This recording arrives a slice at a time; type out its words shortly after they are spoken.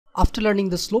After learning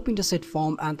the slope-intercept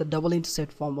form and the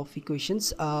double-intercept form of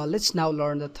equations, let's now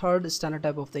learn the third standard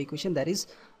type of the equation, that is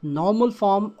normal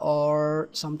form, or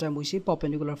sometimes we say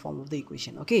perpendicular form of the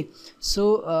equation. Okay,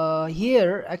 so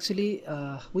here actually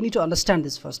we need to understand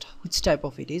this first, which type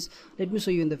of it is. Let me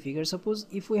show you in the figure. Suppose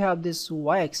if we have this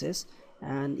y-axis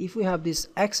and if we have this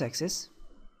x-axis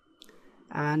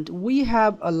and we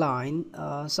have a line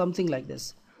something like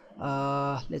this.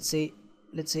 Let's say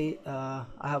I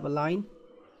have a line,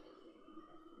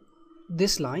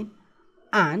 this line,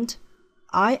 and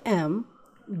I am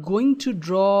going to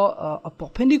draw a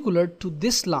perpendicular to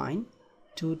this line,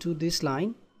 to this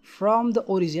line from the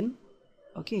origin.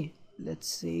 Okay, let's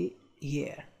say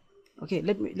here. Okay,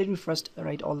 let me first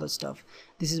write all the stuff.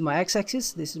 This is my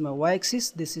x-axis, this is my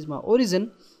y-axis, this is my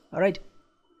origin. All right,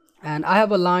 and I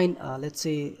have a line, let's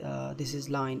say this is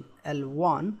line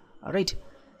L1. all right,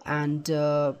 and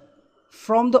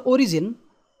from the origin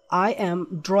I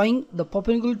am drawing the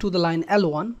perpendicular to the line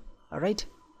L1. all right,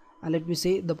 and let me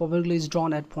say the perpendicular is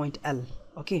drawn at point L.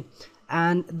 okay,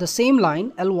 and the same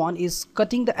line L1 is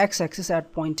cutting the x-axis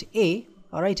at point A.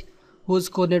 all right, whose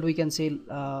coordinate we can say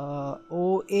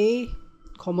OA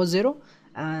comma 0,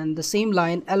 and the same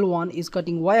line L1 is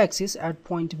cutting y-axis at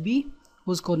point B,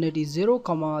 whose coordinate is 0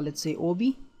 comma, let's say OB.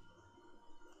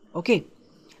 okay,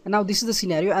 and now this is the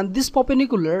scenario, and this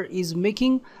perpendicular is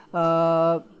making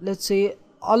let's say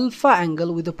alpha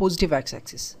angle with the positive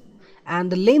x-axis,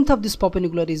 and the length of this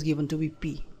perpendicular is given to be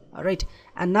P. all right,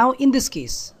 and now in this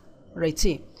case, right,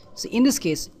 see, so in this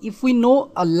case, if we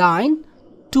know a line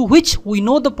to which we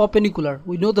know the perpendicular,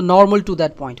 we know the normal to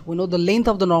that point, we know the length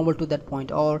of the normal to that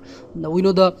point, or we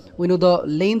know the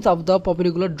length of the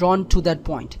perpendicular drawn to that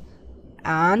point,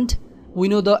 and we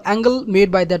know the angle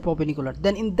made by that perpendicular,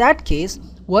 then in that case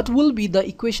what will be the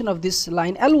equation of this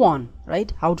line L1,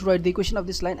 right? How to write the equation of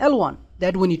this line L1,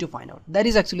 that we need to find out. That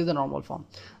is actually the normal form.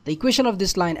 The equation of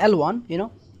this line L1, you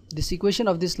know, this equation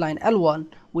of this line L1,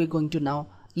 we're going to now,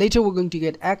 later we're going to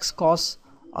get x cos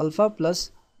alpha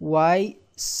plus y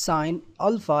sine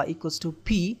alpha equals to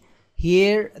P.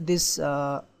 Here this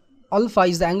alpha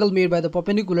is the angle made by the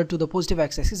perpendicular to the positive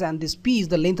x-axis, and this P is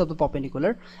the length of the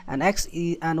perpendicular, and x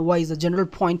and y is the general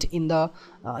point in the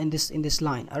in this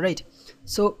line. all right,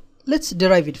 so let's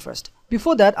derive it first.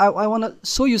 Before that, I want to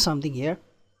show you something here.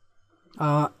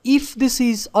 If this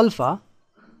is alpha,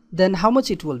 then how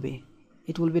much it will be?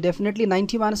 It will be definitely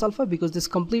 90 minus alpha, because this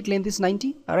complete length is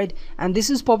 90. all right, and this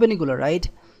is perpendicular, right?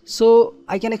 So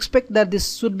I can expect that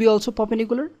this should be also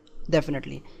perpendicular,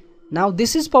 definitely. Now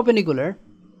this is perpendicular,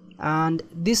 and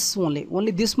this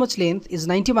only this much length is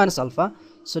 90 minus alpha,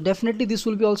 so definitely this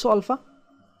will be also alpha.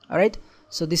 all right,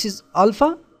 so this is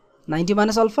alpha, 90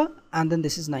 minus alpha, and then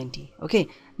this is 90. okay,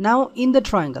 now in the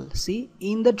triangle, see,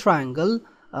 in the triangle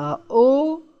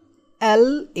OLA,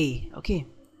 okay,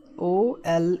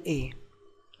 OLA,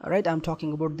 all right, I'm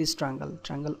talking about this triangle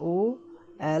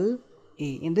OLA.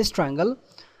 In this triangle,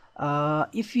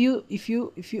 if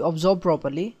you observe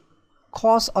properly,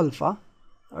 cos alpha,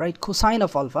 all right, cosine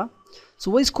of alpha. So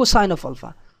what is cosine of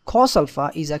alpha? Cos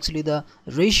alpha is actually the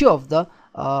ratio of the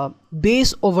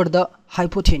base over the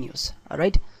hypotenuse. all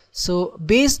right, so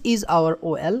base is our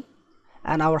OL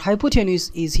and our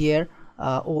hypotenuse is here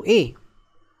OA.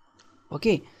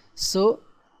 okay, so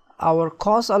our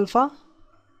cos alpha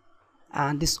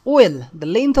and this OL, the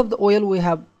length of the OL we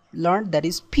have learned, that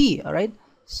is P. all right,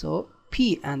 so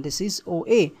P, and this is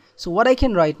OA. So what I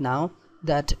can write now,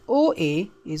 that OA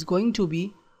is going to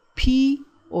be P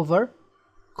over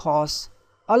cos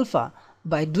alpha.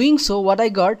 By doing so, what I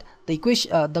got, the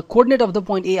equation, the coordinate of the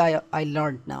point A, I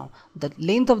learned now. The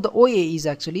length of the OA is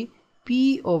actually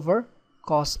P over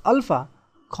cos alpha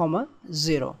comma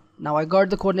 0. Now I got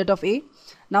the coordinate of A.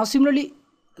 Now similarly,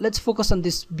 let's focus on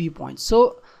this B point.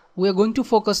 So we are going to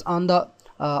focus on the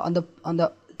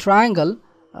triangle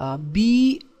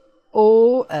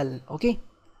BOL. okay,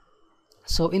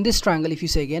 so in this triangle, if you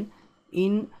say again,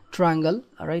 in triangle,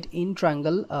 all right, in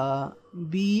triangle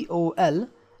BOL.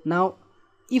 Now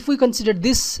if we consider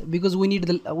this, because we need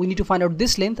to find out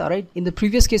this length. all right, in the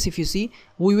previous case, if you see,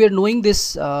 we were knowing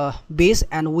this base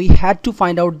and we had to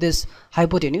find out this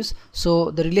hypotenuse. So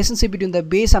the relationship between the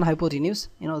base and hypotenuse,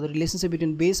 you know, the relationship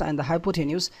between base and the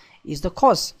hypotenuse is the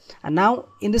cos. And now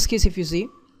in this case, if you see,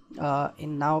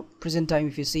 in now present time,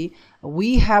 if you see,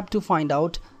 we have to find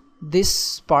out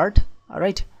this part. all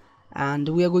right, and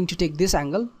we are going to take this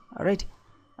angle. all right,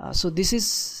 so this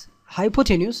is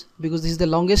hypotenuse, because this is the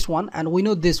longest one, and we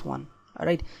know this one. all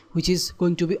right, which is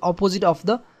going to be opposite of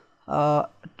the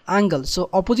angle. So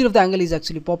opposite of the angle is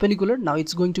actually perpendicular. Now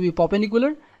it's going to be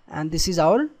perpendicular, and this is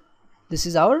our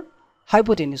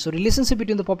hypotenuse. So relationship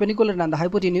between the perpendicular and the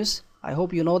hypotenuse, I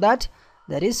hope you know that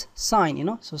is sine, you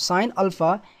know. So sine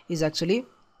alpha is actually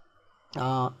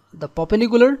the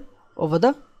perpendicular over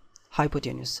the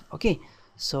hypotenuse. Okay,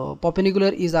 so perpendicular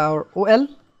is our OL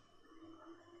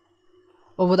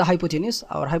over the hypotenuse.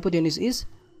 Our hypotenuse is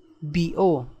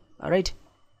BO, alright,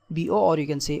 BO, or you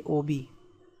can say OB.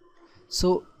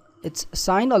 So it's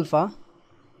sine alpha,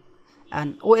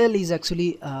 and OL is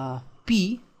actually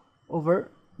P over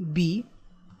B,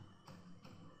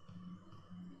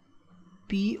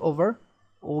 P over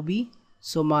OB.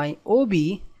 So my OB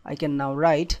I can now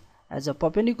write as a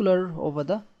perpendicular over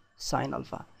the sine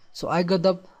alpha. So I got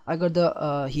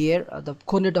the here the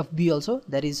coordinate of B also,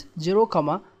 that is 0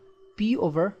 comma P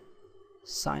over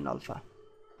sine alpha.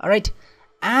 Alright,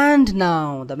 and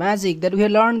now the magic that we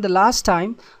had learned the last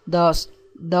time,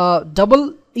 the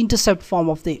double intercept form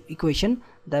of the equation,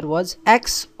 that was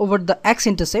x over the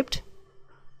x-intercept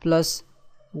plus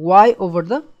y over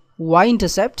the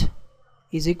y-intercept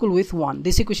is equal with 1.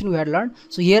 This equation we had learned.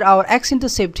 So here our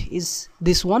x-intercept is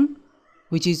this one,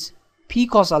 which is P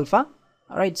cos alpha.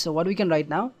 Alright, so what we can write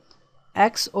now,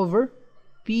 x over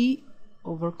P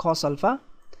over cos alpha,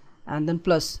 and then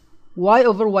plus y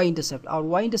over y-intercept. Our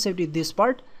y-intercept is this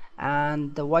part,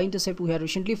 and the y-intercept we had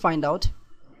recently find out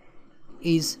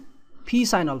is P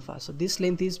sine alpha. So this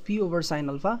length is P over sine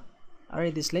alpha,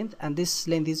 alright, this length, and this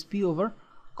length is P over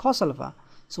cos alpha.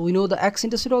 So we know the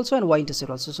x-intercept also and y-intercept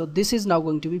also. So this is now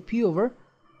going to be P over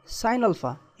sine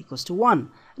alpha equals to 1. And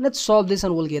let's solve this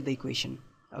and we'll get the equation.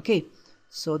 Okay,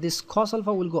 so this cos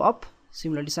alpha will go up,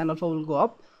 similarly sine alpha will go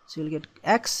up, so you'll get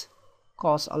x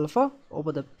cos alpha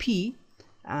over the P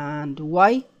and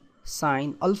y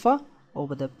sine alpha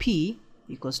over the P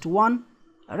equals to 1.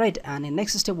 Alright, and in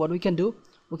next step what we can do,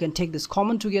 we can take this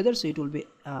common together, so it will be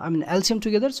LCM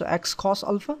together, so x cos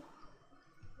alpha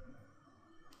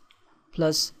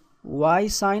plus y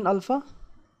sine alpha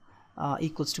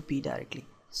equals to P directly.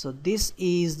 So this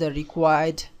is the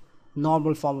required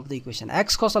normal form of the equation,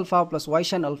 x cos alpha plus y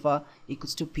sine alpha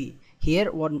equals to P. Here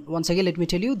once again let me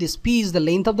tell you, this P is the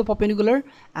length of the perpendicular,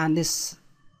 and this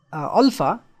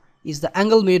alpha is the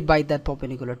angle made by that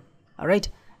perpendicular. Alright,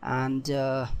 and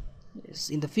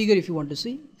in the figure if you want to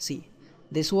see,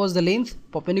 this was the length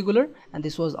perpendicular, and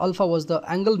this was alpha was the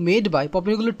angle made by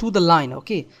perpendicular to the line.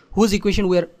 Okay, whose equation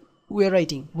we are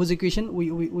writing, whose equation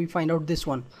we find out this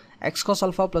one, x cos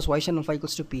alpha plus y sine alpha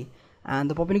equals to P, and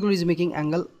the perpendicular is making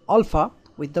angle alpha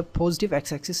with the positive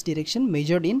x-axis direction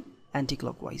measured in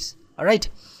anti-clockwise. All right,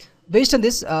 based on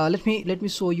this let me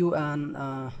show you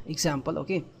an example.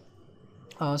 Okay,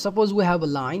 suppose we have a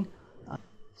line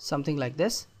something like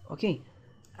this. Okay,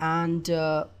 and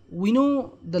we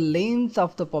know the length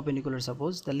of the perpendicular.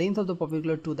 Suppose the length of the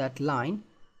perpendicular to that line,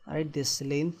 alright, this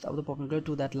length of the perpendicular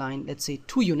to that line, let's say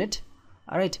 2 unit.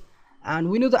 Alright, and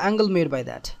we know the angle made by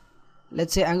that,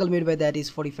 let's say angle made by that is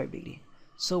 45 degree.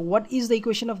 So what is the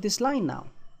equation of this line now?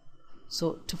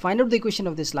 So to find out the equation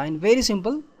of this line, very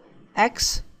simple,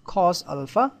 x cos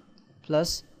alpha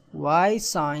plus y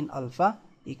sine alpha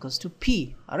equals to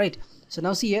P. Alright, so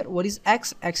now see here, what is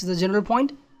x? X is the general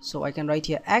point, so I can write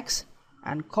here x,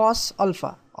 and cos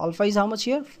alpha, alpha is how much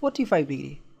here? 45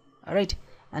 degree. Alright,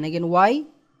 and again y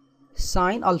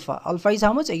sine alpha, alpha is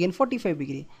how much? Again 45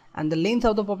 degree, and the length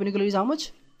of the perpendicular is how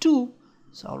much? 2,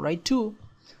 so I'll write 2.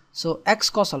 So x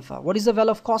cos alpha, what is the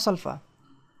value of cos alpha?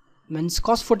 Means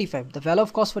cos 45, the value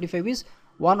of cos 45 is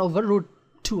 1 over root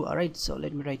 2. Alright, so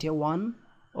let me write here 1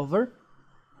 over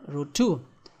root 2,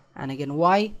 and again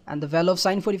y, and the value of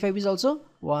sine 45 is also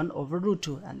 1 over root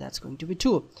 2, and that's going to be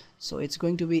 2. So it's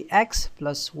going to be x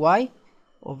plus y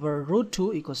over root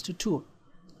 2 equals to 2.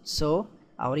 So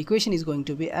our equation is going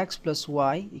to be x plus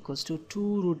y equals to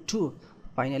 2 root 2.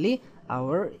 Finally,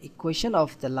 our equation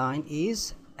of the line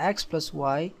is x plus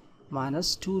y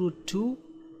minus 2 root 2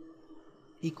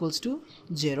 equals to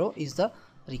 0 is the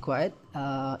required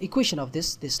equation of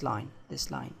this line, let's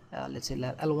say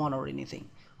L1 or anything,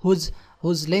 whose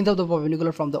length of the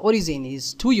perpendicular from the origin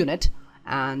is 2 unit,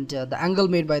 and the angle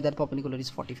made by that perpendicular is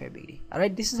 45 degree.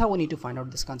 Alright, this is how we need to find out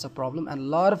this concept problem, and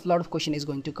lot of question is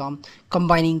going to come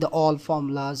combining the all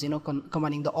formulas, you know,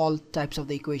 combining the all types of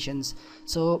the equations.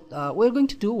 So we're going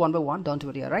to do one by one, don't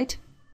worry. Alright.